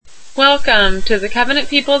Welcome to the Covenant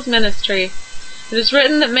People's Ministry. It is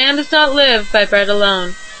written that man does not live by bread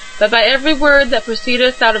alone, but by every word that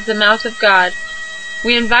proceedeth out of the mouth of God.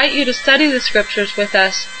 We invite you to study the Scriptures with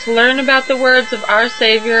us, to learn about the words of our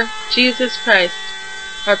Savior, Jesus Christ.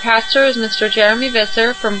 Our pastor is Mr. Jeremy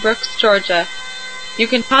Visser from Brooks, Georgia. You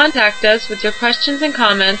can contact us with your questions and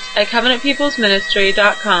comments at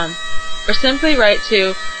covenantpeoplesministry.com, or simply write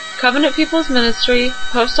to Covenant People's Ministry,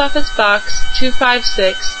 Post Office Box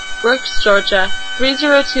 256, Brooks, Georgia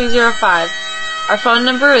 30205. Our phone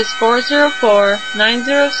number is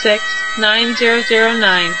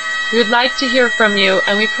 404-906-9009. We would like to hear from you,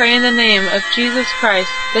 and we pray in the name of Jesus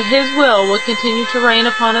Christ that His will continue to reign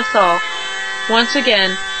upon us all. Once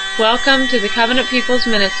again, welcome to the Covenant People's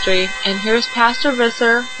Ministry, and here's Pastor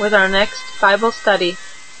Visser with our next Bible study.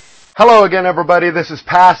 Hello again, everybody. This is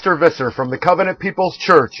Pastor Visser from the Covenant People's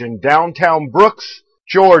Church in downtown Brooks,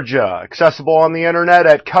 Georgia, accessible on the internet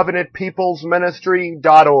at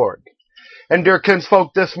covenantpeoplesministry.org. And dear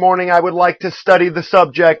kinsfolk, this morning I would like to study the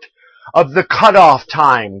subject of the cutoff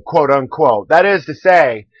time, quote unquote. That is to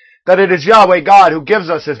say, that it is Yahweh God who gives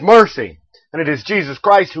us His mercy, and it is Jesus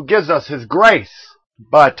Christ who gives us His grace.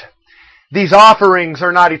 But these offerings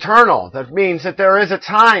are not eternal. That means that there is a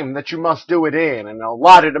time that you must do it in, an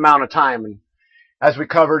allotted amount of time. And as we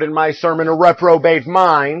covered in my sermon, A Reprobate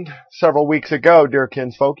Mind, several weeks ago, dear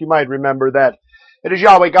kinsfolk, you might remember that it is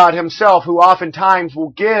Yahweh God Himself who oftentimes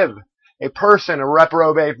will give a person a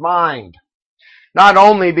reprobate mind. Not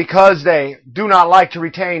only because they do not like to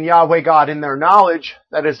retain Yahweh God in their knowledge,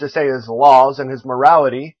 that is to say His laws and His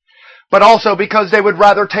morality, but also because they would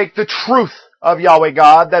rather take the truth of Yahweh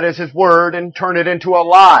God, that is His Word, and turn it into a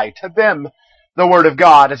lie. To them, the Word of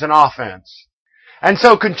God is an offense. And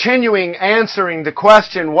so continuing answering the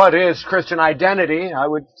question, what is Christian identity? I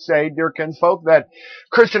would say, dear kinsfolk, that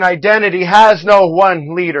Christian identity has no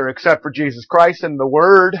one leader except for Jesus Christ, and the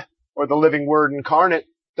Word, or the living Word incarnate,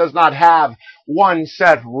 does not have one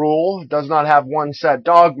set rule, does not have one set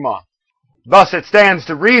dogma. Thus it stands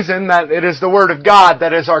to reason that it is the Word of God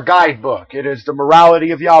that is our guidebook. It is the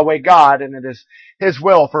morality of Yahweh God, and it is His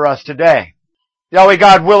will for us today. Yahweh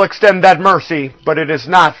God will extend that mercy, but it is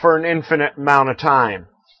not for an infinite amount of time.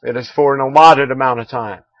 It is for an allotted amount of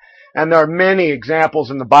time. And there are many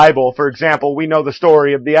examples in the Bible. For example, we know the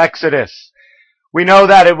story of the Exodus. We know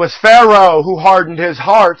that it was Pharaoh who hardened his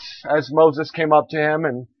heart as Moses came up to him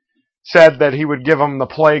and said that he would give him the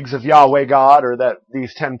plagues of Yahweh God, or that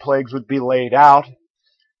these 10 plagues would be laid out.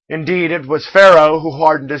 Indeed, it was Pharaoh who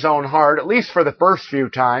hardened his own heart, at least for the first few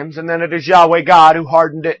times, and then it is Yahweh God who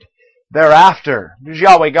hardened it thereafter. It is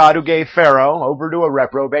Yahweh God who gave Pharaoh over to a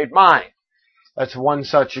reprobate mind. That's one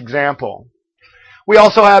such example. We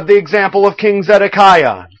also have the example of King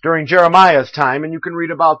Zedekiah during Jeremiah's time, and you can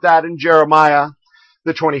read about that in Jeremiah,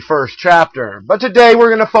 the 21st chapter. But today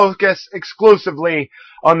we're going to focus exclusively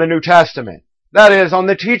on the New Testament. That is, on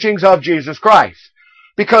the teachings of Jesus Christ.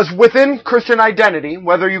 Because within Christian identity,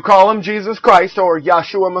 whether you call Him Jesus Christ or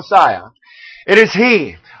Yahshua Messiah, it is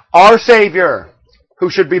He, our Savior, who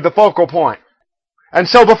should be the focal point. And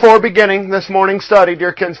so before beginning this morning's study,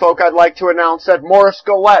 dear kinsfolk, I'd like to announce that Morris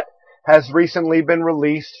Gollett has recently been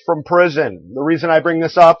released from prison. The reason I bring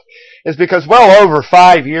this up is because well over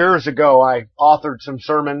 5 years ago I authored some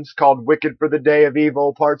sermons called Wicked for the Day of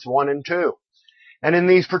Evil, Parts 1 and 2. And in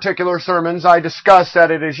these particular sermons I discuss that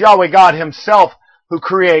it is Yahweh God Himself who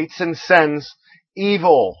creates and sends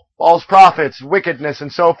evil, false prophets, wickedness,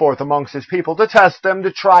 and so forth amongst His people to test them,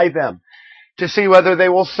 to try them, to see whether they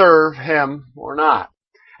will serve Him or not.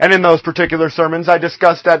 And in those particular sermons, I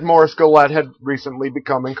discussed that Morris Gollett had recently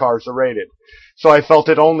become incarcerated. So I felt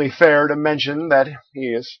it only fair to mention that he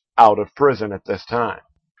is out of prison at this time.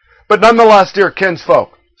 But nonetheless, dear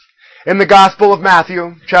kinsfolk, in the Gospel of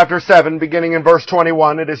Matthew, chapter 7, beginning in verse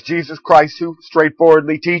 21, it is Jesus Christ who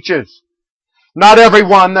straightforwardly teaches, "Not every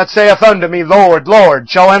one that saith unto me, Lord, Lord,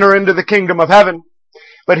 shall enter into the kingdom of heaven,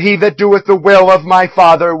 but he that doeth the will of my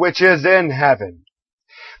Father which is in heaven.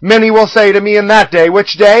 Many will say to me in that day,"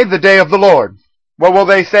 which day? The day of the Lord. What will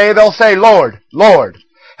they say? They'll say, "Lord, Lord,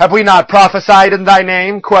 have we not prophesied in Thy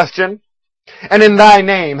name?" Question. "And in Thy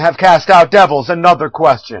name have cast out devils?" Another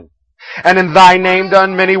question. "And in Thy name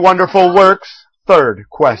done many wonderful works?" Third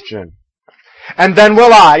question. And then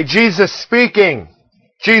will I, Jesus speaking,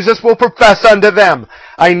 Jesus will profess unto them,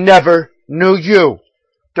 "I never knew you.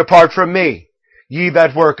 Depart from me, ye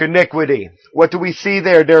that work iniquity." What do we see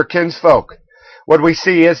there, dear kinsfolk? What we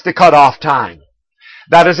see is the cutoff time.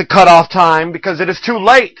 That is a cutoff time because it is too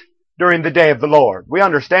late during the day of the Lord. We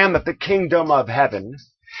understand that the kingdom of heaven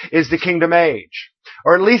is the kingdom age.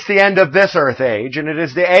 or at least the end of this earth age, and it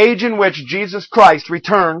is the age in which Jesus Christ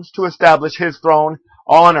returns to establish His throne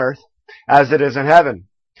on earth as it is in heaven.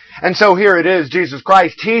 And so here it is, Jesus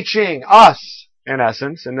Christ teaching us, in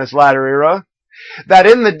essence, in this latter era, that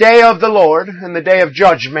in the day of the Lord, in the day of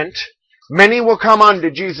judgment, many will come unto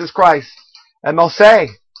Jesus Christ, and they'll say,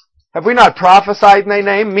 have we not prophesied in thy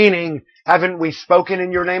name? Meaning, haven't we spoken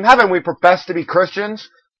in your name? Haven't we professed to be Christians?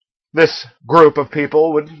 This group of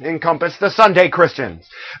people would encompass the Sunday Christians.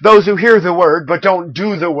 Those who hear the word but don't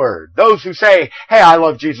do the word. Those who say, hey, I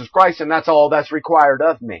love Jesus Christ and that's all that's required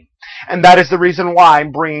of me. And that is the reason why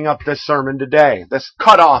I'm bringing up this sermon today, this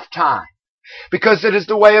cutoff time. Because it is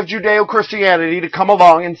the way of Judeo-Christianity to come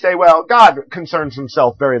along and say, well, God concerns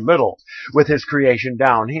Himself very little with His creation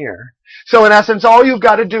down here. So in essence, all you've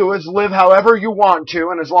got to do is live however you want to,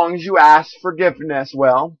 and as long as you ask forgiveness,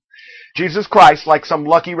 well, Jesus Christ, like some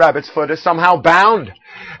lucky rabbit's foot, is somehow bound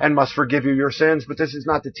and must forgive you your sins, but this is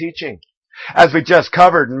not the teaching. As we just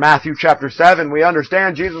covered in Matthew chapter 7, we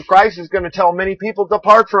understand Jesus Christ is going to tell many people,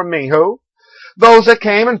 depart from me. Who? Those that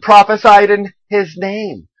came and prophesied in His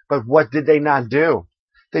name. But what did they not do?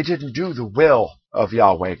 They didn't do the will of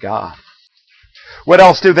Yahweh God. What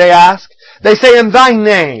else do they ask? They say, in thy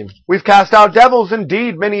name we've cast out devils.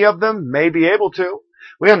 Indeed, many of them may be able to.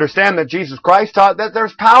 We understand that Jesus Christ taught that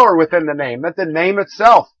there's power within the name, that the name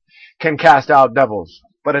itself can cast out devils.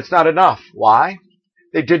 But it's not enough. Why?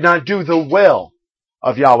 They did not do the will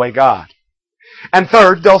of Yahweh God. And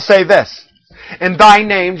third, they'll say this. In thy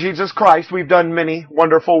name, Jesus Christ, we've done many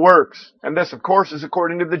wonderful works. And this, of course, is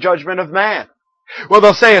according to the judgment of man. Well,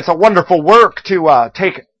 they'll say it's a wonderful work to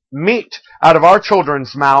take meat out of our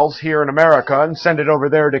children's mouths here in America and send it over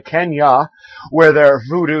there to Kenya, where they're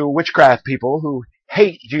voodoo witchcraft people who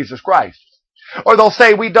hate Jesus Christ. Or they'll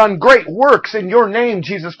say, we've done great works in your name,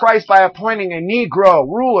 Jesus Christ, by appointing a Negro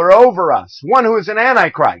ruler over us, one who is an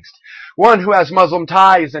Antichrist, one who has Muslim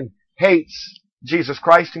ties and hates Jesus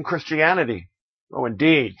Christ and Christianity. Oh,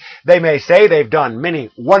 indeed. They may say they've done many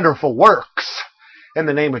wonderful works in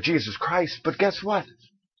the name of Jesus Christ, but guess what?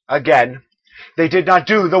 Again, they did not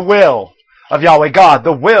do the will of Yahweh God.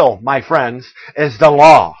 The will, my friends, is the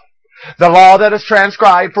law. The law that is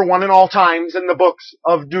transcribed for one and all times in the books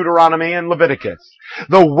of Deuteronomy and Leviticus.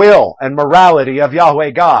 The will and morality of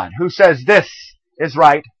Yahweh God, who says this is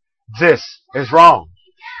right, this is wrong.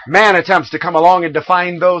 Man attempts to come along and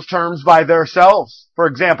define those terms by themselves. For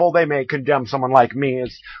example, they may condemn someone like me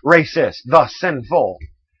as racist, thus sinful.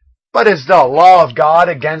 But is the law of God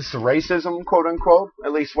against racism, quote unquote?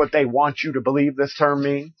 At least what they want you to believe this term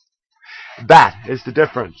means. That is the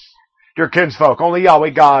difference. Dear kinsfolk, only Yahweh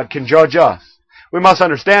God can judge us. We must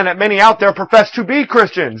understand that many out there profess to be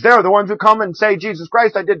Christians. They're the ones who come and say, Jesus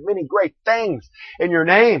Christ, I did many great things in your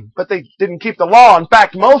name. But they didn't keep the law. In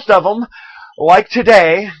fact, most of them, like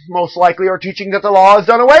today, most likely are teaching that the law is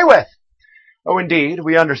done away with. Oh, indeed,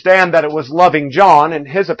 we understand that it was loving John in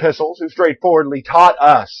his epistles who straightforwardly taught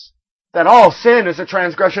us that all sin is a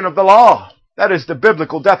transgression of the law. That is the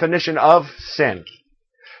biblical definition of sin.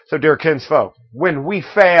 So, dear kinsfolk, when we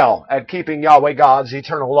fail at keeping Yahweh God's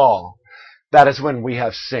eternal law, that is when we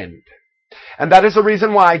have sinned. And that is the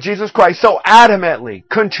reason why Jesus Christ so adamantly,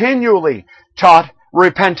 continually taught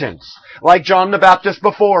repentance. Like John the Baptist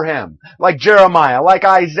before him, like Jeremiah, like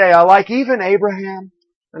Isaiah, like even Abraham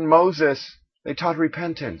and Moses, they taught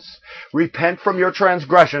repentance. Repent from your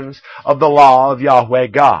transgressions of the law of Yahweh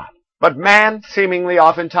God. But man, seemingly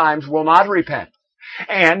oftentimes, will not repent.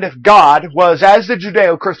 And if God was, as the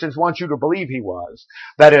Judeo-Christians want you to believe He was,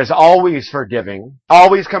 that is, always forgiving,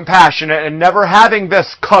 always compassionate, and never having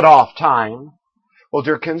this cut-off time, well,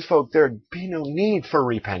 dear kinsfolk, there'd be no need for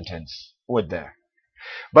repentance, would there?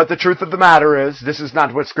 But the truth of the matter is, this is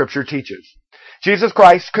not what Scripture teaches. Jesus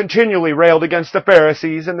Christ continually railed against the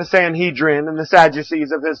Pharisees and the Sanhedrin and the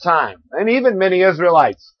Sadducees of His time, and even many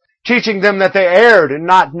Israelites, teaching them that they erred in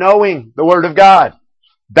not knowing the Word of God.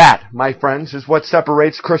 That, my friends, is what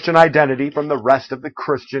separates Christian identity from the rest of the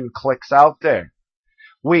Christian cliques out there.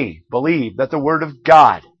 We believe that the Word of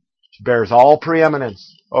God bears all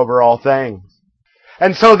preeminence over all things.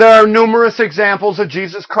 And so there are numerous examples of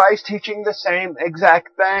Jesus Christ teaching the same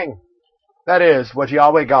exact thing. That is what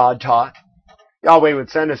Yahweh God taught. Yahweh would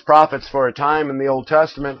send His prophets for a time in the Old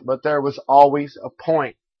Testament, but there was always a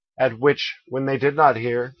point at which, when they did not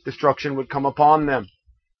hear, destruction would come upon them.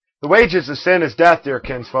 The wages of sin is death, dear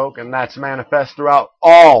kinsfolk, and that's manifest throughout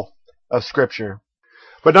all of Scripture.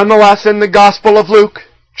 But nonetheless, in the Gospel of Luke,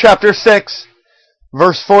 chapter 6,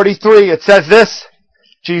 verse 43, it says this,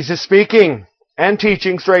 Jesus speaking and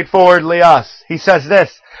teaching straightforwardly us. He says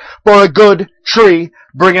this, for a good tree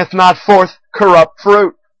bringeth not forth corrupt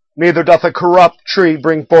fruit, neither doth a corrupt tree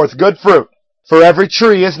bring forth good fruit. For every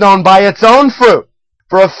tree is known by its own fruit.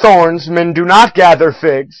 For of thorns men do not gather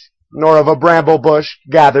figs, nor of a bramble bush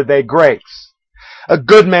gather they grapes. A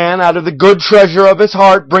good man out of the good treasure of his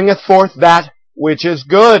heart bringeth forth that which is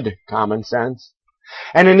good, common sense.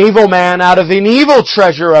 And an evil man out of an evil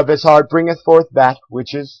treasure of his heart bringeth forth that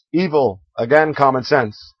which is evil, again, common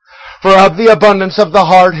sense. For of the abundance of the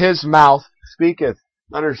heart his mouth speaketh.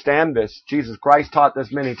 Understand this. Jesus Christ taught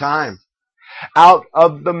this many times. Out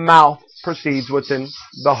of the mouth proceeds what's in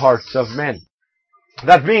the hearts of men.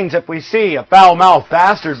 That means if we see a foul-mouthed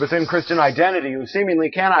bastard within Christian identity who seemingly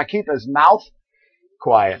cannot keep his mouth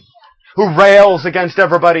quiet, who rails against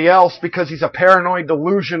everybody else because he's a paranoid,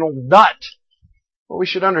 delusional nut, well, we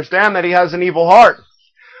should understand that he has an evil heart.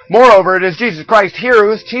 Moreover, it is Jesus Christ here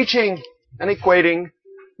who is teaching and equating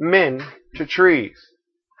men to trees.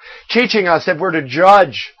 Teaching us that we're to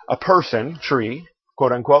judge a person, tree,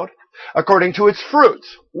 quote unquote, according to its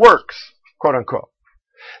fruits, works, quote unquote.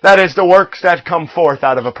 That is, the works that come forth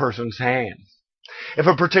out of a person's hands. If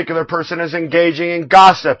a particular person is engaging in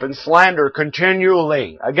gossip and slander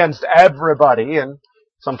continually against everybody, and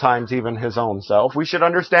sometimes even his own self, we should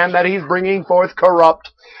understand that he's bringing forth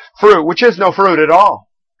corrupt fruit, which is no fruit at all.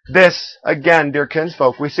 This, again, dear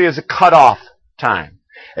kinsfolk, we see as a cut-off time.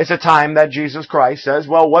 It's a time that Jesus Christ says,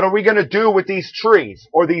 well, what are we going to do with these trees,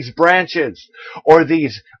 or these branches, or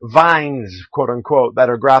these vines, quote unquote, that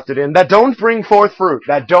are grafted in, that don't bring forth fruit,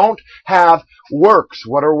 that don't have works?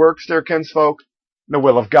 What are works, dear kinsfolk? The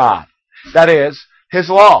will of God. That is, His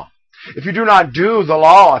law. If you do not do the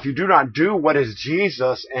law, if you do not do what is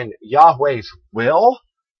Jesus and Yahweh's will,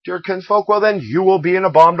 dear kinsfolk, well then you will be an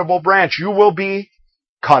abominable branch. You will be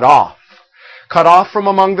cut off. Cut off from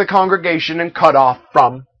among the congregation and cut off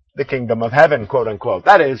from the kingdom of heaven, quote unquote.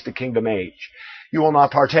 That is the kingdom age. You will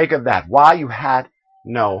not partake of that. Why? You had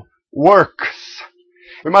no works.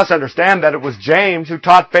 We must understand that it was James who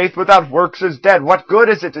taught faith without works is dead. What good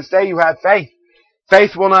is it to say you have faith?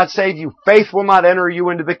 Faith will not save you. Faith will not enter you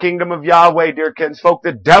into the kingdom of Yahweh, dear kinsfolk.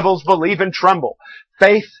 The devils believe and tremble.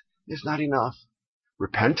 Faith is not enough.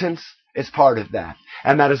 Repentance is part of that.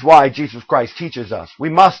 And that is why Jesus Christ teaches us. We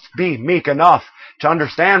must be meek enough to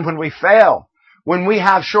understand when we fail, when we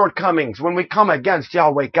have shortcomings, when we come against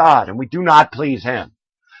Yahweh God and we do not please Him.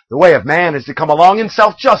 The way of man is to come along and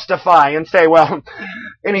self-justify and say, well,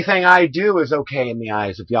 anything I do is okay in the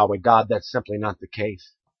eyes of Yahweh God. That's simply not the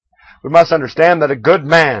case. We must understand that a good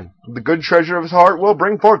man, the good treasure of his heart, will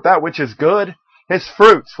bring forth that which is good. His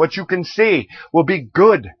fruits, what you can see, will be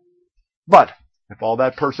good. But if all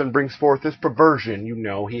that person brings forth is perversion, you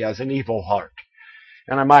know he has an evil heart.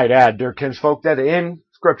 And I might add, dear kinsfolk, that in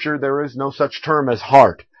Scripture there is no such term as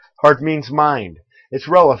heart. Heart means mind. It's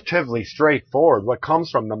relatively straightforward. What comes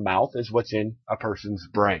from the mouth is what's in a person's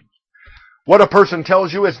brain. What a person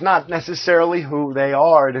tells you is not necessarily who they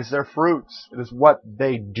are. It is their fruits. It is what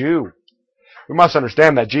they do. We must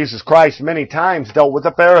understand that Jesus Christ many times dealt with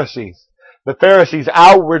the Pharisees. The Pharisees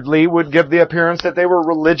outwardly would give the appearance that they were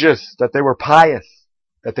religious, that they were pious,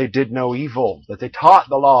 that they did no evil, that they taught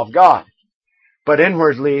the law of God. But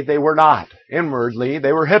inwardly, they were not. Inwardly,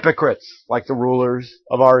 they were hypocrites, like the rulers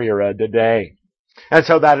of our era today. And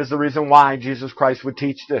so that is the reason why Jesus Christ would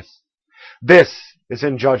teach this. This is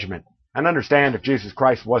in judgment. And understand, if Jesus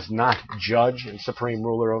Christ was not judge and supreme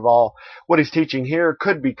ruler of all, what he's teaching here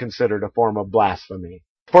could be considered a form of blasphemy.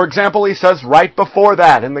 For example, he says right before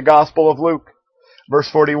that in the Gospel of Luke, verse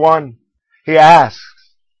 41, he asks,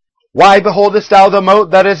 why beholdest thou the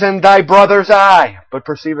mote that is in thy brother's eye, but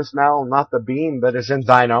perceivest now not the beam that is in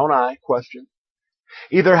thine own eye? Question.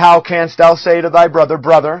 Either how canst thou say to thy brother,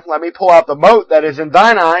 brother, let me pull out the mote that is in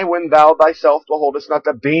thine eye, when thou thyself beholdest not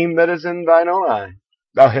the beam that is in thine own eye?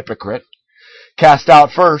 Thou hypocrite, cast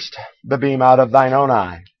out first the beam out of thine own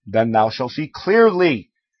eye, then thou shalt see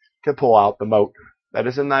clearly to pull out the mote that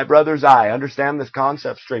is in thy brother's eye. Understand this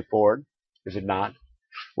concept straightforward, is it not?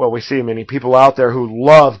 Well, we see many people out there who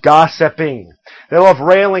love gossiping. They love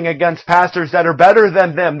railing against pastors that are better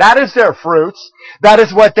than them. That is their fruits. That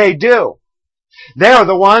is what they do. They are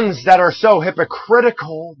the ones that are so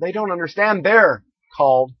hypocritical, they don't understand they're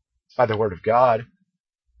called by the Word of God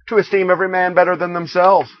to esteem every man better than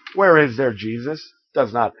themselves. Where is their Jesus?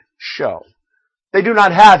 Does not show. They do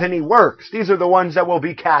not have any works. These are the ones that will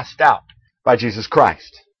be cast out by Jesus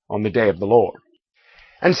Christ on the day of the Lord.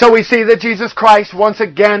 And so we see that Jesus Christ once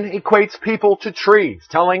again equates people to trees,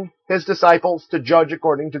 telling His disciples to judge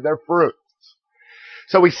according to their fruits.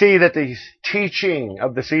 So we see that the teaching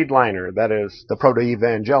of the seedliner, that is, the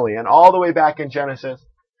proto-evangelion, all the way back in Genesis,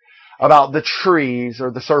 about the trees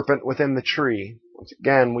or the serpent within the tree, once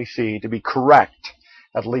again we see to be correct.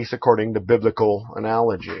 at least according to biblical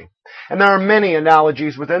analogy. And there are many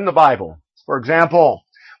analogies within the Bible. For example,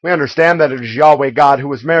 we understand that it is Yahweh God who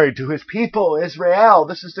was married to his people, Israel.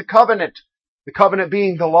 This is the covenant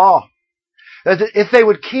being the law. That if they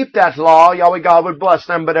would keep that law, Yahweh God would bless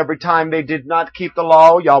them, but every time they did not keep the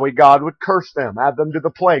law, Yahweh God would curse them, add them to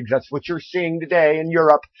the plagues. That's what you're seeing today in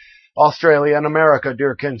Europe, Australia, and America,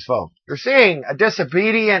 dear kinsfolk. You're seeing a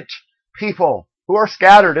disobedient people who are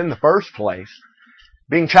scattered in the first place,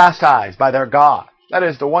 being chastised by their God. That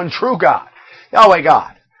is the one true God, Yahweh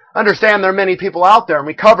God. Understand there are many people out there, and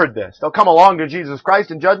we covered this. They'll come along to Jesus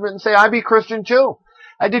Christ in judgment and say, I be Christian too.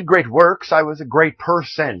 I did great works. I was a great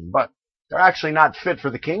person, but they're actually not fit for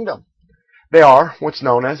the kingdom. They are what's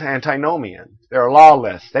known as antinomians. They are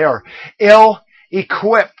lawless. They are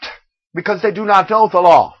ill-equipped because they do not know the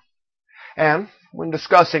law. And when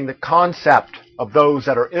discussing the concept of those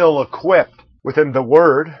that are ill-equipped within the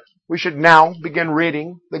Word, we should now begin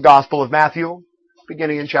reading the Gospel of Matthew,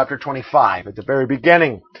 beginning in chapter 25. At the very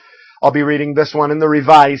beginning, I'll be reading this one in the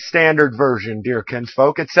Revised Standard Version, dear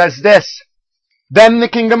kinsfolk. It says this, Then the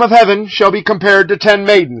kingdom of heaven shall be compared to 10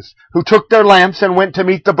 maidens who took their lamps and went to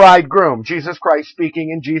meet the bridegroom. Jesus Christ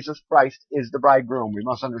speaking, and Jesus Christ is the bridegroom. We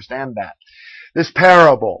must understand that. This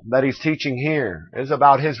parable that he's teaching here is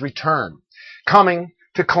about his return, coming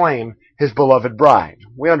to claim his beloved bride.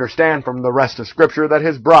 We understand from the rest of Scripture that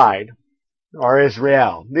his bride are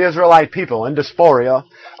Israel, the Israelite people in diaspora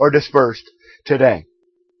or dispersed today.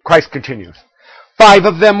 Christ continues, 5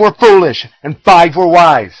 of them were foolish and 5 were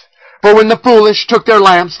wise. For when the foolish took their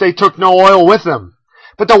lamps, they took no oil with them.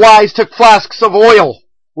 But the wise took flasks of oil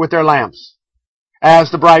with their lamps.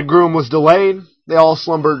 As the bridegroom was delayed, they all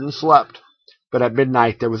slumbered and slept. But at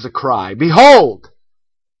midnight there was a cry, Behold,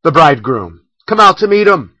 the bridegroom, come out to meet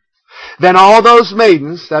him. Then all those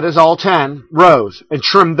maidens, that is all 10, rose and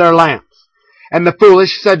trimmed their lamps. And the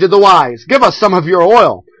foolish said to the wise, Give us some of your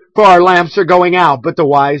oil, for our lamps are going out. But the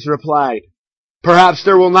wise replied, Perhaps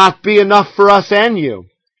there will not be enough for us and you.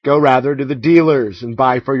 Go rather to the dealers and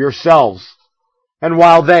buy for yourselves. And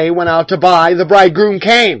while they went out to buy, the bridegroom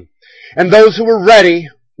came. And those who were ready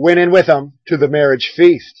went in with him to the marriage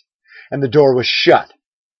feast. And the door was shut.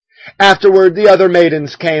 Afterward the other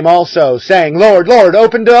maidens came also, saying, Lord, Lord,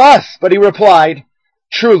 open to us. But he replied,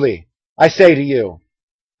 Truly, I say to you,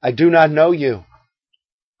 I do not know you.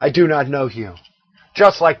 I do not know you.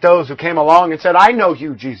 Just like those who came along and said, I know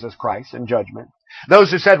you, Jesus Christ, in judgment.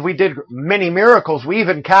 Those who said we did many miracles, we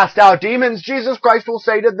even cast out demons, Jesus Christ will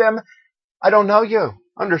say to them, I don't know you.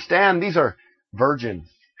 Understand, these are virgins.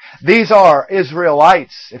 These are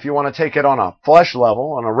Israelites, if you want to take it on a flesh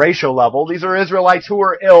level, on a racial level. These are Israelites who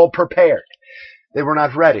were ill prepared. They were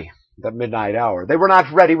not ready at the midnight hour. They were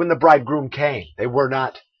not ready when the bridegroom came. They were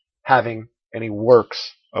not having any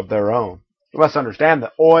works of their own. You must understand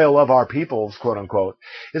the oil of our peoples, quote unquote,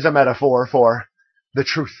 is a metaphor for the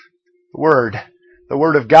truth, the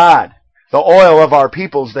word of God. The oil of our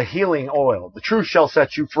peoples, the healing oil. The truth shall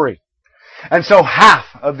set you free. And so half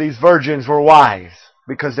of these virgins were wise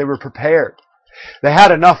because they were prepared. They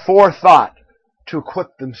had enough forethought to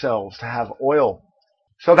equip themselves to have oil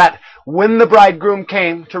so that when the bridegroom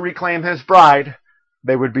came to reclaim his bride,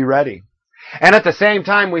 they would be ready. And at the same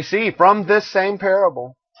time, we see from this same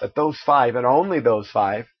parable that those 5, and only those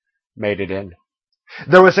 5, made it in.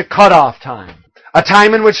 There was a cutoff time, a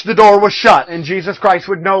time in which the door was shut, and Jesus Christ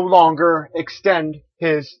would no longer extend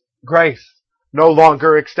his grace, no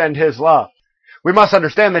longer extend his love. We must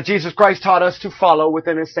understand that Jesus Christ taught us to follow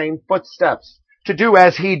within his same footsteps, to do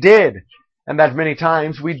as he did, and that many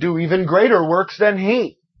times we do even greater works than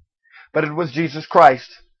he. But it was Jesus Christ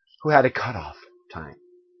who had a cutoff time,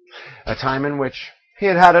 a time in which he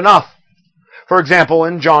had had enough. For example,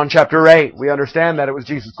 in John chapter 8, we understand that it was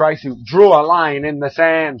Jesus Christ who drew a line in the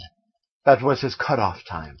sand. That was his cutoff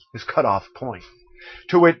time, his cutoff point.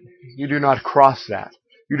 To wit, you do not cross that.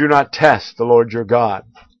 You do not test the Lord your God.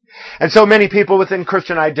 And so many people within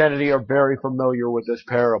Christian identity are very familiar with this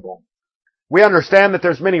parable. We understand that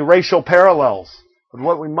there's many racial parallels, but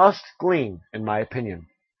what we must glean, in my opinion,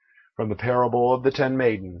 from the parable of the 10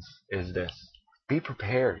 maidens is this. Be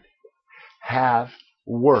prepared. Have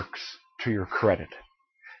works to your credit.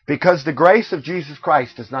 Because the grace of Jesus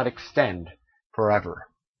Christ does not extend forever.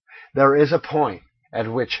 There is a point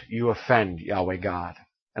at which you offend Yahweh God.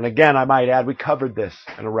 And again, I might add, we covered this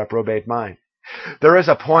in a reprobate mind. There is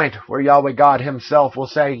a point where Yahweh God himself will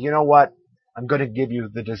say, you know what? I'm going to give you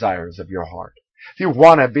the desires of your heart. If you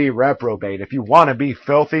want to be reprobate, if you want to be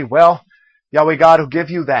filthy, well, Yahweh God will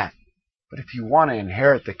give you that. But if you want to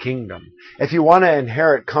inherit the kingdom, if you want to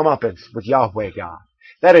inherit comeuppance with Yahweh God,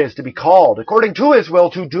 that is, to be called according to his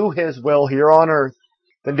will to do his will here on earth,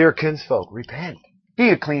 then dear kinsfolk, repent. Be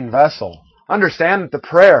a clean vessel. Understand that the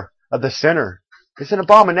prayer of the sinner is an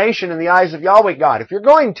abomination in the eyes of Yahweh God. If you're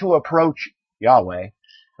going to approach Yahweh,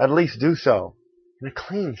 at least do so in a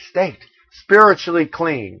clean state, spiritually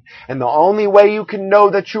clean. And the only way you can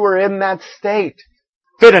know that you are in that state,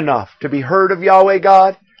 fit enough to be heard of Yahweh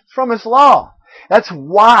God, is from His law. That's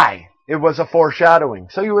why it was a foreshadowing.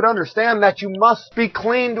 So you would understand that you must be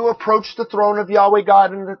clean to approach the throne of Yahweh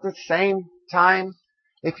God, and at the same time,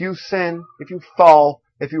 if you sin, if you fall,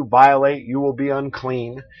 if you violate, you will be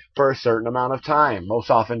unclean for a certain amount of time,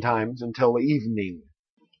 most oftentimes until evening.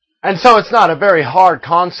 And so it's not a very hard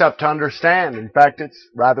concept to understand. In fact, it's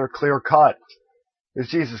rather clear-cut. Is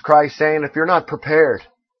Jesus Christ saying, if you're not prepared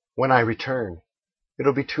when I return,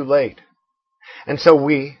 it'll be too late. And so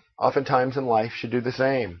we, oftentimes in life, should do the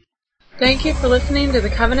same. Thank you for listening to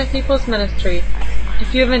the Covenant People's Ministry.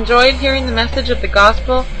 If you have enjoyed hearing the message of the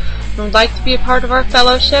gospel and would like to be a part of our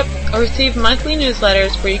fellowship or receive monthly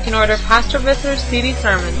newsletters where you can order Pastor Visser's CD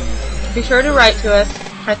sermons, be sure to write to us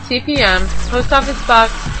at CPM, Post Office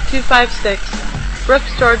Box 256,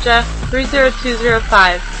 Brooks, Georgia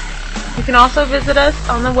 30205. You can also visit us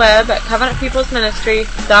on the web at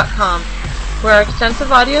covenantpeoplesministry.com, where our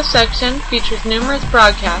extensive audio section features numerous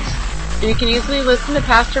broadcasts. You can easily listen to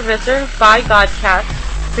Pastor Visser by Godcast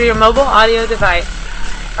through your mobile audio device.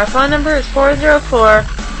 Our phone number is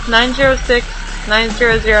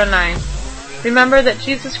 404-906-9009. Remember that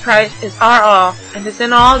Jesus Christ is our all and is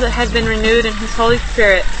in all that has been renewed in His Holy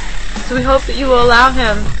Spirit. So we hope that you will allow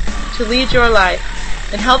Him to lead your life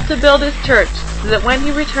and help to build His church so that when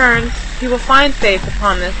He returns, He will find faith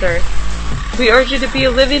upon this earth. We urge you to be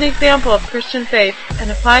a living example of Christian faith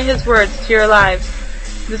and apply His words to your lives.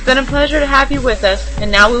 It has been a pleasure to have you with us,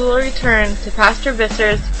 and now we will return to Pastor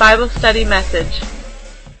Visser's Bible study message.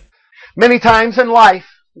 Many times in life,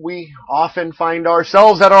 we often find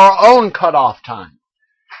ourselves at our own cutoff time.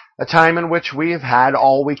 A time in which we have had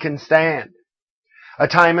all we can stand. A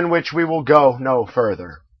time in which we will go no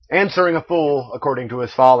further. Answering a fool according to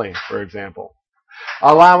his folly, for example.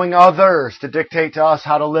 Allowing others to dictate to us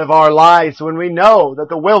how to live our lives when we know that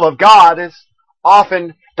the will of God is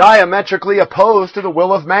often diametrically opposed to the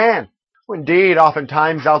will of man. Indeed,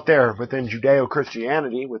 oftentimes out there within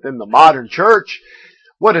Judeo-Christianity, within the modern church,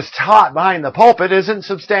 what is taught behind the pulpit isn't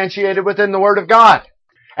substantiated within the Word of God.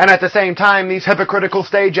 And at the same time, these hypocritical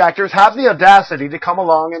stage actors have the audacity to come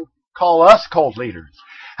along and call us cult leaders.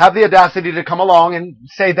 Have the audacity to come along and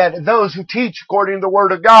say that those who teach according to the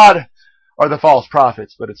Word of God are the false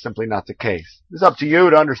prophets, but it's simply not the case. It's up to you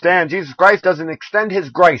to understand Jesus Christ doesn't extend His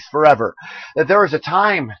grace forever. That there is a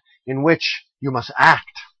time in which you must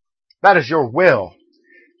act. That is your will.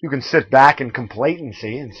 You can sit back in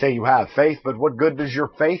complacency and say you have faith, but what good does your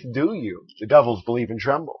faith do you? The devils believe and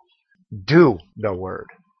tremble. Do the word.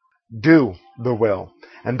 Do the will.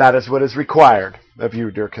 And that is what is required of you,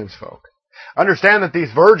 dear kinsfolk. Understand that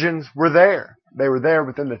these virgins were there. They were there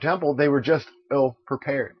within the temple. They were just ill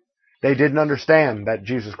prepared. They didn't understand that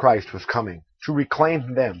Jesus Christ was coming to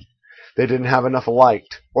reclaim them. They didn't have enough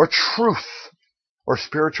light or truth or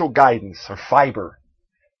spiritual guidance or fiber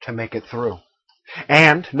to make it through.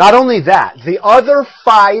 And not only that, the other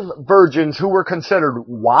 5 virgins who were considered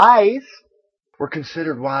wise were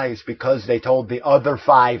considered wise because they told the other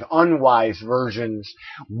 5 unwise virgins,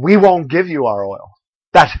 we won't give you our oil.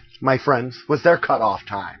 That, my friends, was their cutoff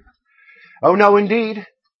time. Oh no, indeed.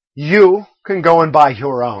 You can go and buy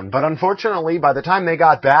your own. But unfortunately, by the time they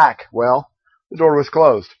got back, well, the door was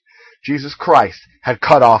closed. Jesus Christ had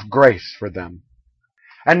cut off grace for them.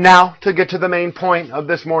 And now, to get to the main point of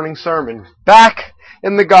this morning's sermon. Back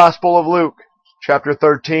in the Gospel of Luke, chapter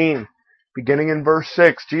 13, beginning in verse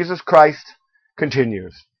 6, Jesus Christ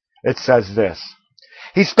continues. It says this,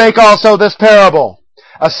 He spake also this parable.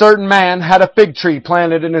 A certain man had a fig tree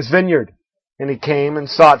planted in his vineyard, and he came and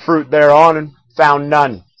sought fruit thereon, and found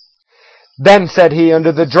none. Then said he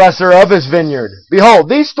unto the dresser of his vineyard, Behold,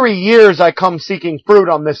 these 3 years I come seeking fruit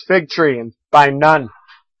on this fig tree, and find none.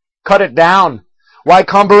 Cut it down. Why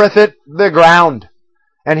cumbereth it the ground?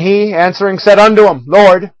 And he, answering, said unto him,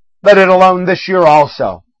 Lord, let it alone this year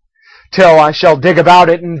also, till I shall dig about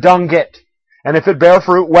it and dung it. And if it bear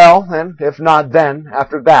fruit, well, and if not, then,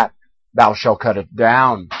 after that, thou shalt cut it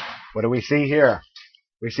down. What do we see here?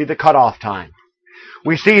 We see the cutoff time.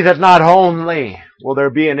 We see that not only will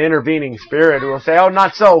there be an intervening spirit who will say, oh,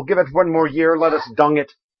 not so, give it 1 more year, let us dung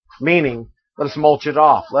it. Meaning, let us mulch it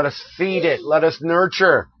off, let us feed it, let us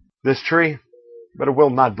nurture this tree. But it will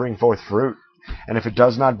not bring forth fruit. And if it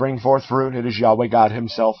does not bring forth fruit, it is Yahweh God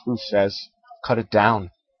Himself who says, cut it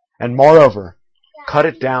down. And moreover, cut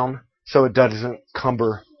it down so it doesn't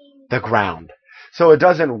cumber the ground. so it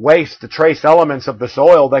doesn't waste the trace elements of the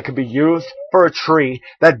soil that could be used for a tree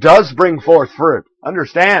that does bring forth fruit.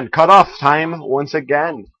 Understand, cutoff time once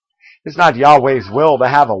again. It's not Yahweh's will to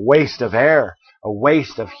have a waste of air, a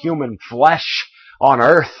waste of human flesh on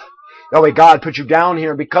earth. Yahweh God put you down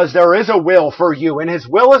here because there is a will for you, and His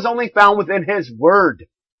will is only found within His Word,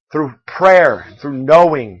 through prayer, through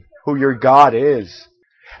knowing who your God is.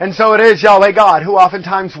 And so it is Yahweh God who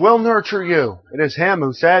oftentimes will nurture you. It is Him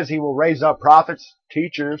who says He will raise up prophets,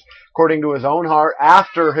 teachers, according to His own heart,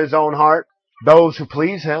 after His own heart, those who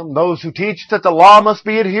please Him, those who teach that the law must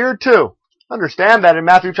be adhered to. Understand that in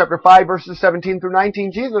Matthew chapter 5, verses 17 through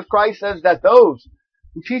 19, Jesus Christ says that those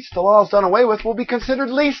who teach the law is done away with will be considered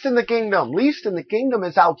least in the kingdom. Least in the kingdom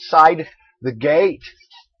is outside the gate.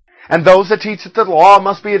 And those that teach that the law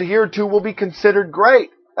must be adhered to will be considered great.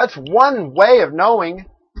 That's one way of knowing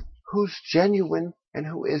who's genuine and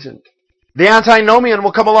who isn't. The antinomian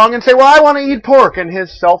will come along and say, well, I want to eat pork. And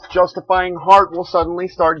his self-justifying heart will suddenly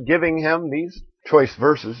start giving him these choice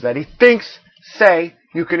verses that he thinks say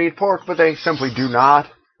you can eat pork, but they simply do not.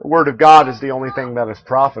 The Word of God is the only thing that is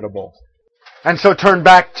profitable. And so turn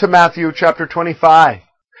back to Matthew chapter 25.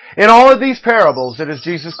 In all of these parables, it is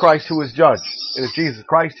Jesus Christ who is judge. It is Jesus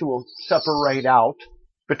Christ who will separate out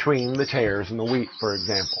between the tares and the wheat, for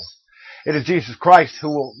example. It is Jesus Christ who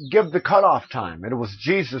will give the cutoff time. It was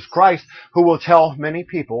Jesus Christ who will tell many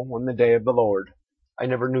people on the day of the Lord, I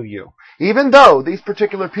never knew you. Even though these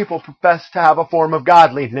particular people profess to have a form of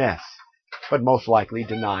godliness, but most likely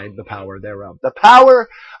denied the power thereof. The power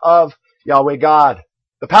of Yahweh God.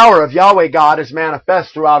 The power of Yahweh God is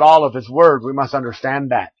manifest throughout all of His Word. We must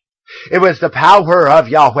understand that. It was the power of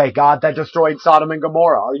Yahweh God that destroyed Sodom and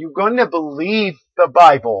Gomorrah. Are you going to believe the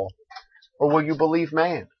Bible, or will you believe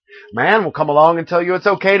man? Man will come along and tell you it's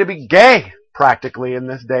okay to be gay, practically, in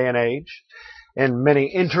this day and age. In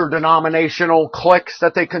many interdenominational cliques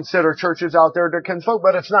that they consider churches out there to convoke,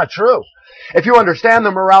 but it's not true. If you understand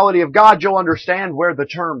the morality of God, you'll understand where the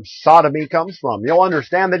term sodomy comes from. You'll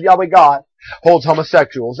understand that Yahweh God holds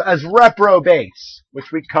homosexuals as reprobates,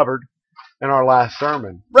 which we covered in our last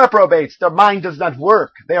sermon. Reprobates, their mind does not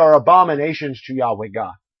work. They are abominations to Yahweh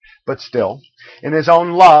God. But still, in His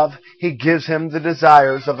own love, He gives him the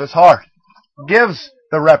desires of his heart. Gives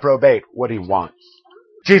the reprobate what he wants.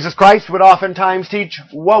 Jesus Christ would oftentimes teach,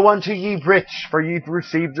 woe unto ye rich, for ye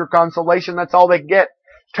received your consolation. That's all they get.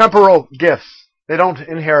 Temporal gifts. They don't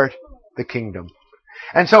inherit the kingdom.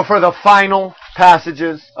 And so for the final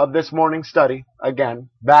passages of this morning's study, again,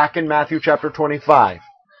 back in Matthew chapter 25,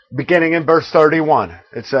 beginning in verse 31,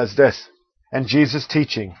 it says this, and Jesus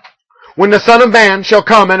teaching, when the Son of Man shall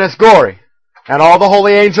come in His glory, and all the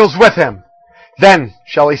holy angels with Him, then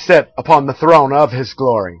shall He sit upon the throne of His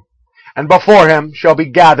glory. And before Him shall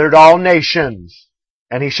be gathered all nations,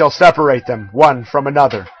 and He shall separate them one from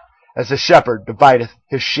another, as a shepherd divideth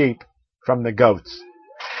his sheep from the goats.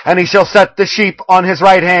 And He shall set the sheep on His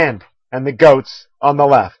right hand, and the goats on the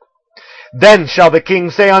left. Then shall the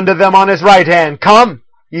King say unto them on His right hand, come,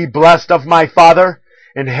 ye blessed of my Father,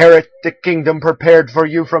 inherit the kingdom prepared for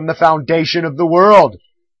you from the foundation of the world.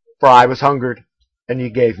 For I was hungered, and ye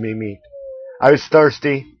gave me meat. I was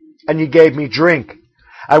thirsty, and ye gave me drink.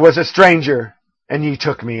 I was a stranger, and ye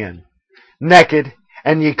took me in. Naked,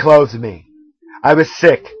 and ye clothed me. I was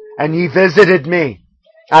sick, and ye visited me.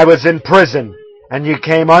 I was in prison, and ye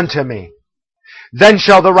came unto me. Then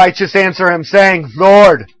shall the righteous answer Him, saying,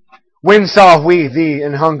 Lord, when saw we thee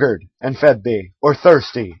an hungered, and fed thee, or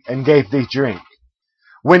thirsty, and gave thee drink?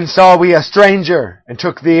 When saw we a stranger, and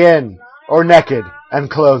took thee in, or naked, and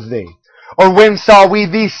clothed thee? Or when saw we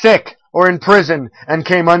thee sick, or in prison, and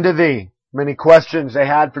came unto thee? Many questions they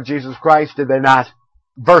had for Jesus Christ, did they not?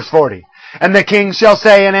 Verse 40. And the King shall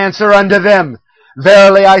say and answer unto them,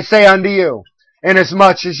 verily I say unto you,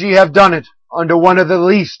 inasmuch as ye have done it unto one of the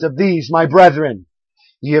least of these my brethren,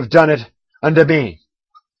 ye have done it unto me.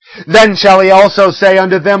 Then shall He also say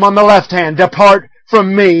unto them on the left hand, depart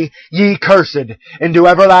from me, ye cursed, into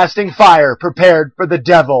everlasting fire prepared for the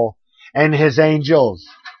devil and his angels.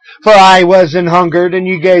 For I was an hungered, and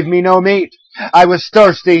ye gave me no meat. I was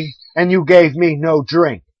thirsty, and you gave me no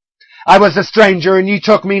drink. I was a stranger, and ye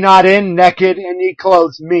took me not in, naked, and ye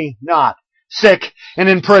clothed me not, sick, and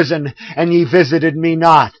in prison, and ye visited me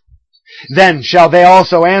not. Then shall they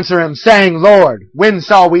also answer Him, saying, Lord, when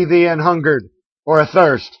saw we thee an hungered, or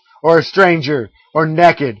athirst, or a stranger, or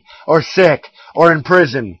naked, or sick, or in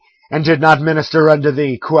prison, and did not minister unto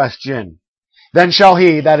thee? Question. Then shall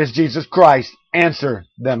He, that is Jesus Christ, answer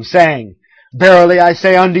them, saying, verily I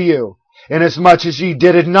say unto you, inasmuch as ye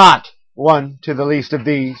did it not one to the least of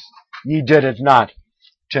these, ye did it not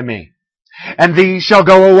to me. and these shall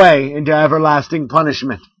go away into everlasting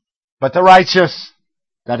punishment. But the righteous,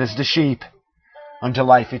 that is the sheep, unto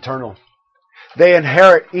life eternal. They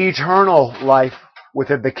inherit eternal life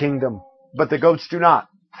within the kingdom, but the goats do not.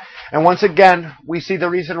 And once again, we see the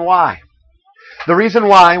reason why. The reason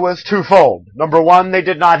why was twofold. Number one, they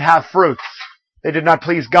did not have fruits. They did not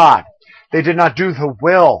please God. They did not do the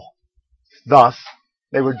will. Thus,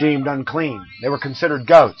 they were deemed unclean. They were considered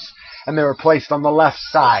goats, and they were placed on the left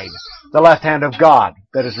side, the left hand of God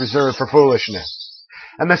that is reserved for foolishness.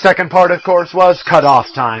 And the second part, of course, was cut-off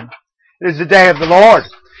time. It is the day of the Lord.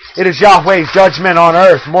 It is Yahweh's judgment on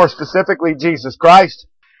earth, more specifically Jesus Christ.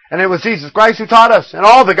 And it was Jesus Christ who taught us in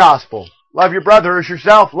all the gospel. Love your brother as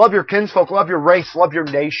yourself. Love your kinsfolk. Love your race. Love your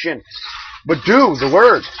nation. But do the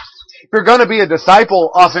word. If you're going to be a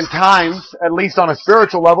disciple, oftentimes, at least on a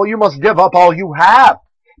spiritual level, you must give up all you have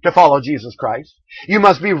to follow Jesus Christ. You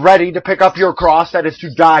must be ready to pick up your cross, that is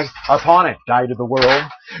to die upon it. Die to the world.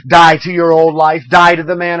 Die to your old life. Die to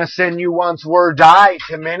the man of sin you once were. Die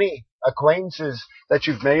to many acquaintances that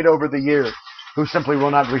you've made over the years who simply will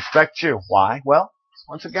not respect you. Why? Well,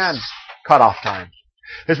 once again, cut off time.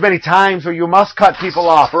 There's many times where you must cut people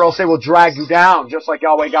off or else they will drag you down, just like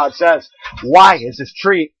Yahweh God says. Why is this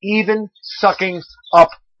tree even sucking up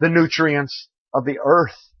the nutrients of the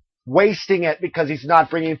earth? Wasting it because he's not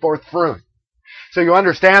bringing forth fruit. So you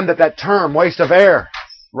understand that term, waste of air,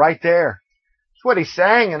 right there. That's what he's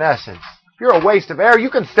saying in essence. If you're a waste of air, you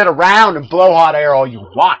can sit around and blow hot air all you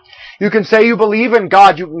want. You can say you believe in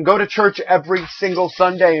God. You can go to church every single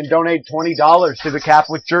Sunday and donate $20 to the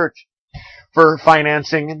Catholic Church for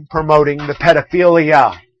financing and promoting the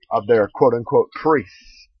pedophilia of their quote-unquote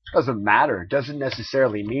priests. Doesn't matter. It doesn't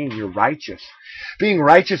necessarily mean you're righteous. Being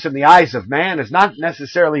righteous in the eyes of man is not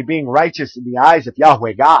necessarily being righteous in the eyes of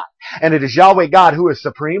Yahweh God. And it is Yahweh God who is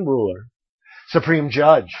supreme ruler, supreme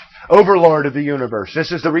judge, overlord of the universe.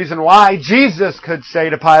 This is the reason why Jesus could say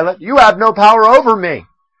to Pilate, you have no power over me,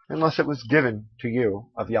 unless it was given to you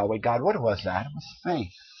of Yahweh God. What was that? It was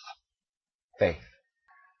faith. Faith.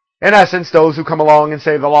 In essence, those who come along and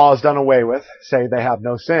say the law is done away with say they have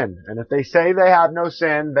no sin. And if they say they have no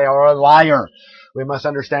sin, they are a liar. We must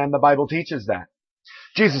understand the Bible teaches that.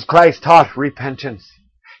 Jesus Christ taught repentance.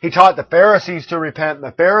 He taught the Pharisees to repent.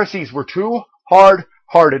 The Pharisees were too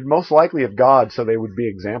hard-hearted, most likely of God, so they would be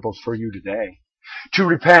examples for you today, to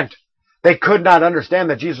repent. They could not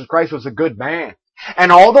understand that Jesus Christ was a good man.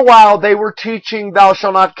 And all the while they were teaching, thou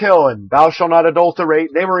shalt not kill and thou shalt not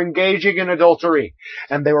adulterate. They were engaging in adultery.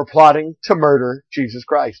 And they were plotting to murder Jesus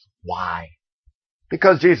Christ. Why?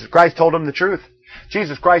 Because Jesus Christ told them the truth.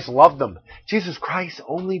 Jesus Christ loved them. Jesus Christ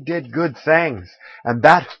only did good things. And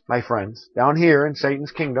that, my friends, down here in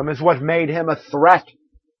Satan's kingdom is what made him a threat.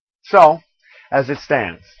 So, as it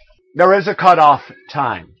stands, there is a cutoff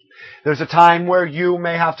time. There's a time where you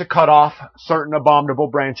may have to cut off certain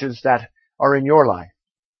abominable branches that are in your life.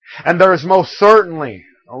 And there is most certainly,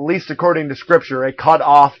 at least according to Scripture, a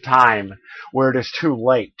cut-off time where it is too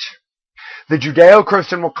late. The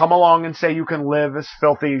Judeo-Christian will come along and say you can live as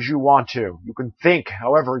filthy as you want to. You can think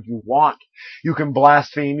however you want. You can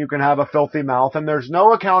blaspheme. You can have a filthy mouth. And there's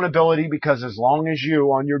no accountability because as long as you,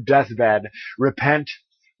 on your deathbed, repent,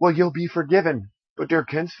 well, you'll be forgiven. But dear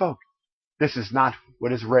kinsfolk, this is not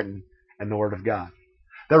what is written in the Word of God.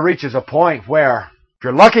 There reaches a point where, if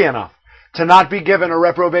you're lucky enough to not be given a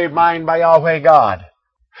reprobate mind by Yahweh God,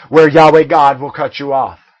 where Yahweh God will cut you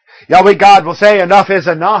off. Yahweh God will say, enough is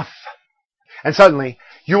enough. And suddenly,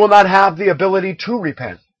 you will not have the ability to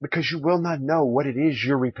repent, because you will not know what it is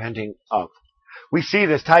you're repenting of. We see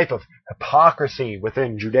this type of hypocrisy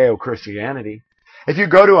within Judeo-Christianity. If you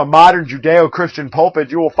go to a modern Judeo-Christian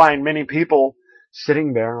pulpit, you will find many people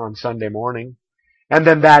sitting there on Sunday morning, and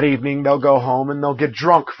then that evening they'll go home and they'll get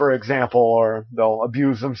drunk, for example, or they'll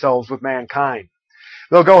abuse themselves with mankind.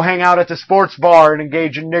 They'll go hang out at the sports bar and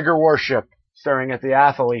engage in nigger worship, staring at the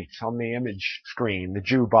athletes on the image screen, the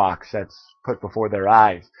jukebox that's put before their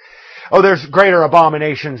eyes. Oh, there's greater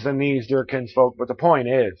abominations than these, dear kinsfolk, but the point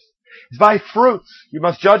is by fruits you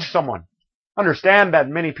must judge someone. Understand that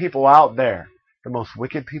many people out there, the most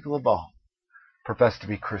wicked people of all, profess to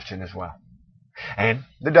be Christian as well. And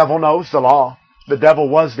the devil knows the law. The devil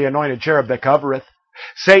was the anointed cherub that covereth.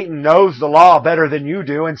 Satan knows the law better than you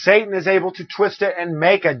do, and Satan is able to twist it and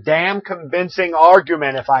make a damn convincing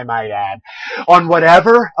argument, if I might add, on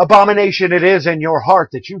whatever abomination it is in your heart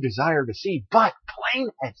that you desire to see. But plain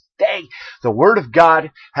as day, the Word of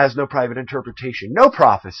God has no private interpretation, no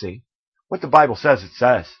prophecy. What the Bible says, it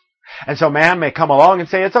says. And so man may come along and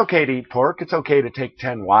say, it's okay to eat pork, it's okay to take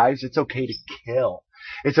 10 wives, it's okay to kill,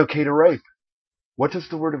 it's okay to rape. What does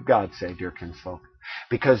the Word of God say, dear kinsfolk?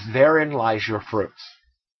 because therein lies your fruits.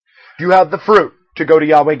 Do you have the fruit to go to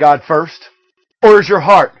Yahweh God first? Or is your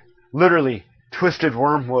heart literally twisted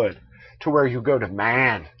wormwood to where you go to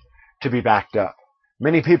man to be backed up?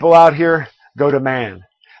 Many people out here go to man.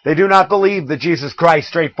 They do not believe that Jesus Christ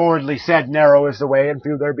straightforwardly said, narrow is the way and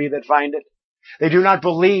few there be that find it. They do not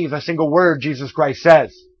believe a single word Jesus Christ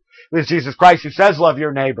says. It is Jesus Christ who says, love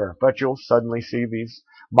your neighbor. But you'll suddenly see these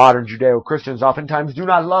modern Judeo-Christians oftentimes do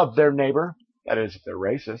not love their neighbor. That is, if they're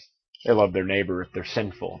racist. They love their neighbor if they're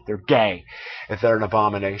sinful, if they're gay, if they're an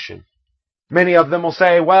abomination. Many of them will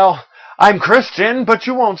say, well, I'm Christian, but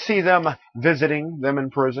you won't see them visiting them in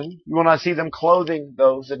prison. You will not see them clothing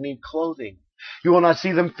those that need clothing. You will not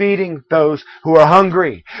see them feeding those who are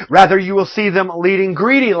hungry. Rather, you will see them leading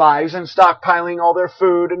greedy lives and stockpiling all their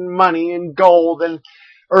food and money and gold and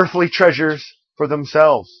earthly treasures for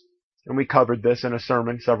themselves. And we covered this in a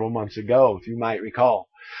sermon several months ago, if you might recall,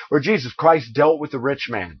 where Jesus Christ dealt with the rich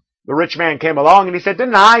man. The rich man came along and he said,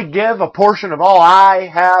 didn't I give a portion of all I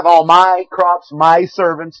have, all my crops, my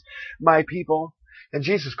servants, my people? And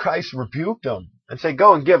Jesus Christ rebuked him and said,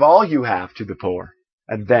 go and give all you have to the poor,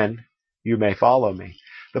 and then you may follow me.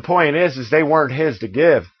 The point is they weren't his to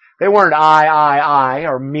give. They weren't I,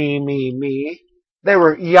 or me. They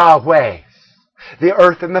were Yahweh's. The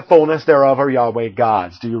earth and the fullness thereof are Yahweh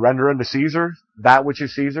God's. Do you render unto Caesar that which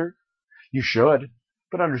is Caesar? You should.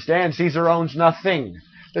 But understand, Caesar owns nothing.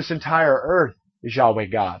 This entire earth is Yahweh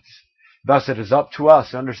God's. Thus it is up to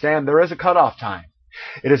us to understand there is a cutoff time.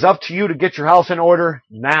 It is up to you to get your house in order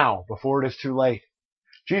now, before it is too late.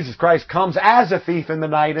 Jesus Christ comes as a thief in the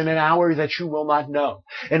night in an hour that you will not know.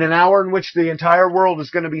 In an hour in which the entire world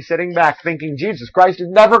is going to be sitting back thinking Jesus Christ is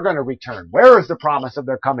never going to return. Where is the promise of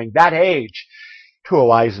their coming? That age to a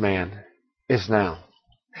wise man is now.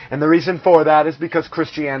 And the reason for that is because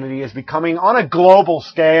Christianity is becoming, on a global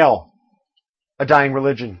scale, a dying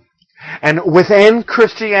religion. And within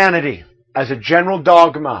Christianity, as a general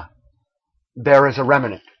dogma, there is a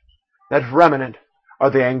remnant. That remnant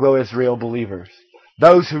are the Anglo-Israel believers.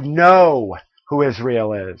 Those who know who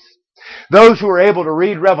Israel is. Those who are able to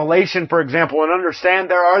read Revelation, for example, and understand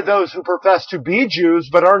there are those who profess to be Jews,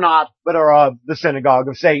 but are not, but are of the synagogue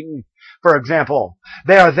of Satan, for example.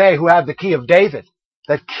 They are they who have the key of David,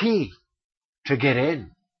 that key to get in.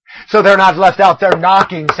 So they're not left out there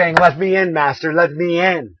knocking, saying, let me in, Master, let me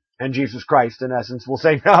in. And Jesus Christ, in essence, will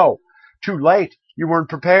say, no, too late. You weren't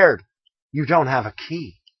prepared. You don't have a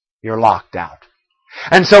key. You're locked out.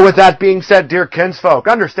 And so with that being said, dear kinsfolk,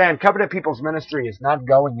 understand, Covenant People's Ministry is not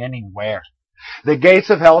going anywhere. The gates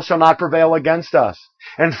of hell shall not prevail against us.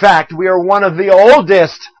 In fact, we are one of the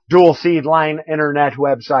oldest dual seed line internet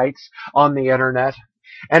websites on the internet,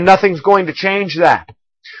 and nothing's going to change that.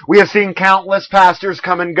 We have seen countless pastors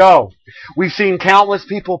come and go. We've seen countless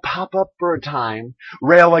people pop up for a time,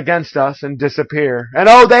 rail against us, and disappear. And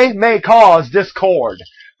they may cause discord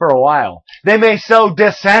for a while. They may sow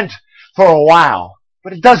dissent for a while.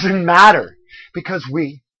 But it doesn't matter, because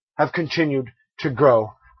we have continued to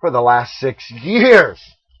grow for the last 6 years.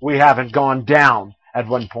 We haven't gone down at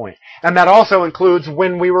one point. And that also includes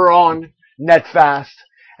when we were on NetFast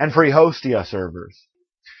and free Hostia servers.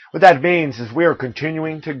 What that means is we are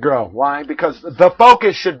continuing to grow. Why? Because the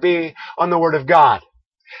focus should be on the Word of God.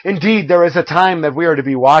 Indeed, there is a time that we are to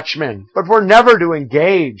be watchmen, but we're never to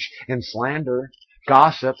engage in slander,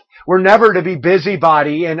 gossip. We're never to be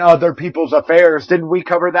busybody in other people's affairs. Didn't we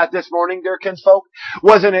cover that this morning, dear kinsfolk?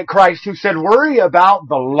 Wasn't it Christ who said, worry about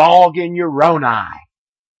the log in your own eye,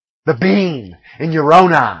 the beam in your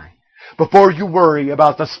own eye, before you worry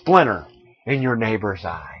about the splinter in your neighbor's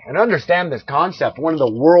eye? And understand this concept. One of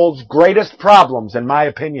the world's greatest problems, in my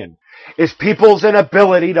opinion, is people's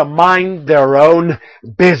inability to mind their own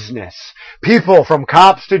business. People, from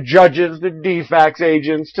cops to judges to DFACS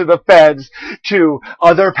agents to the feds to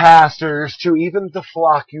other pastors to even the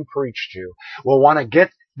flock you preach to, will want to get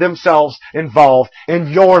themselves involved in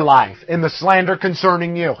your life, in the slander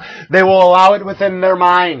concerning you. They will allow it within their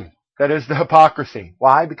mind. That is the hypocrisy.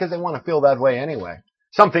 Why? Because they want to feel that way anyway.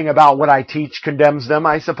 Something about what I teach condemns them,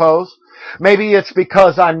 I suppose. Maybe it's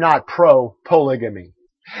because I'm not pro-polygamy.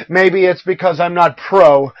 Maybe it's because I'm not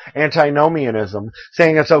pro-antinomianism,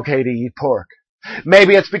 saying it's okay to eat pork.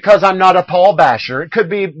 Maybe it's because I'm not a Paul basher. It could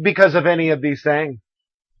be because of any of these things.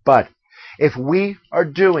 But if we are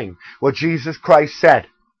doing what Jesus Christ said,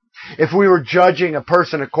 if we were judging a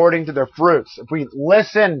person according to their fruits, if we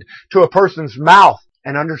listened to a person's mouth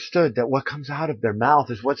and understood that what comes out of their mouth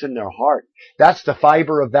is what's in their heart, that's the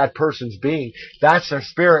fiber of that person's being, that's their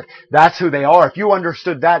spirit, that's who they are. If you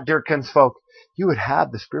understood that, dear kinsfolk, you would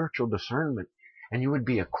have the spiritual discernment, and you would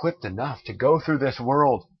be equipped enough to go through this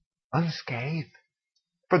world unscathed.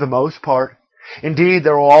 for the most part. Indeed,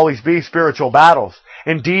 there will always be spiritual battles.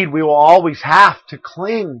 Indeed, we will always have to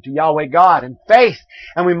cling to Yahweh God in faith,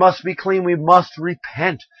 and we must be clean. We must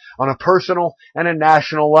repent on a personal and a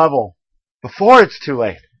national level before it's too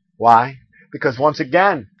late. Why? Because once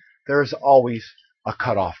again, there is always a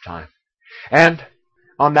cutoff time. And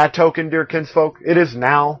on that token, dear kinsfolk, it is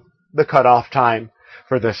now the cutoff time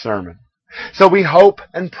for this sermon. So we hope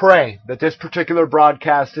and pray that this particular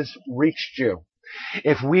broadcast has reached you.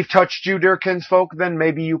 If we've touched you, dear kinsfolk, then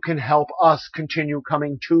maybe you can help us continue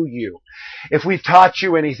coming to you. If we've taught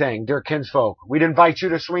you anything, dear kinsfolk, we'd invite you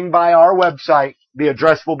to swing by our website. The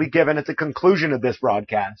address will be given at the conclusion of this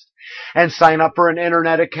broadcast, and sign up for an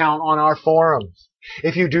internet account on our forums.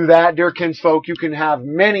 If you do that, dear kinsfolk, you can have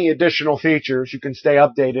many additional features. You can stay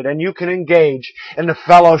updated, and you can engage in the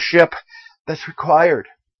fellowship that's required.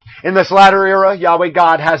 In this latter era, Yahweh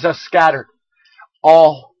God has us scattered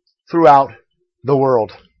all throughout the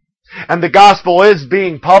world. And the gospel is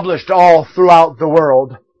being published all throughout the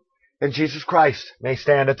world. And Jesus Christ may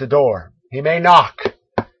stand at the door. He may knock.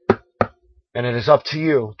 And it is up to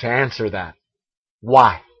you to answer that.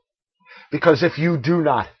 Why? Because if you do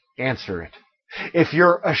not answer it, if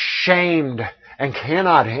you're ashamed and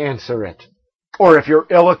cannot answer it, or if you're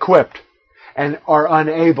ill-equipped and are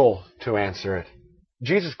unable to answer it,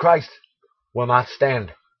 Jesus Christ will not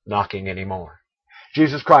stand knocking anymore.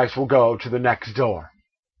 Jesus Christ will go to the next door.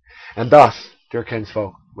 And thus, dear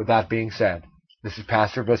kinsfolk, with that being said, this is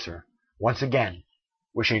Pastor Visser, once again,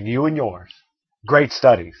 wishing you and yours great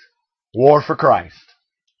studies. War for Christ.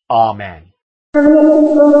 Amen. Thank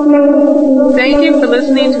you for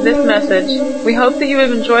listening to this message. We hope that you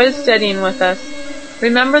have enjoyed studying with us.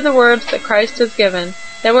 Remember the words that Christ has given,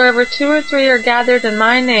 that wherever 2 or 3 are gathered in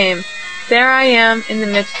my name, there I am in the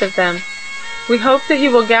midst of them. We hope that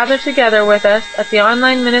you will gather together with us at the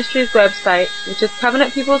online ministry's website, which is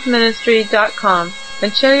covenantpeoplesministry.com,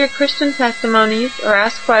 and share your Christian testimonies or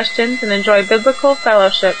ask questions and enjoy biblical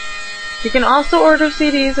fellowship. You can also order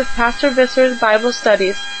CDs of Pastor Visser's Bible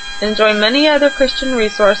studies and enjoy many other Christian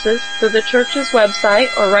resources through the church's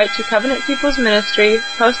website or write to Covenant People's Ministry,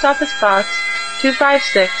 Post Office Box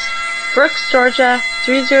 256, Brooks, Georgia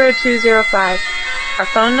 30205. Our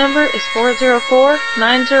phone number is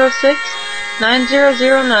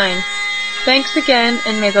 404-906-9009. Thanks again,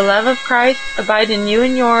 and may the love of Christ abide in you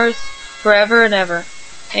and yours forever and ever.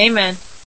 Amen.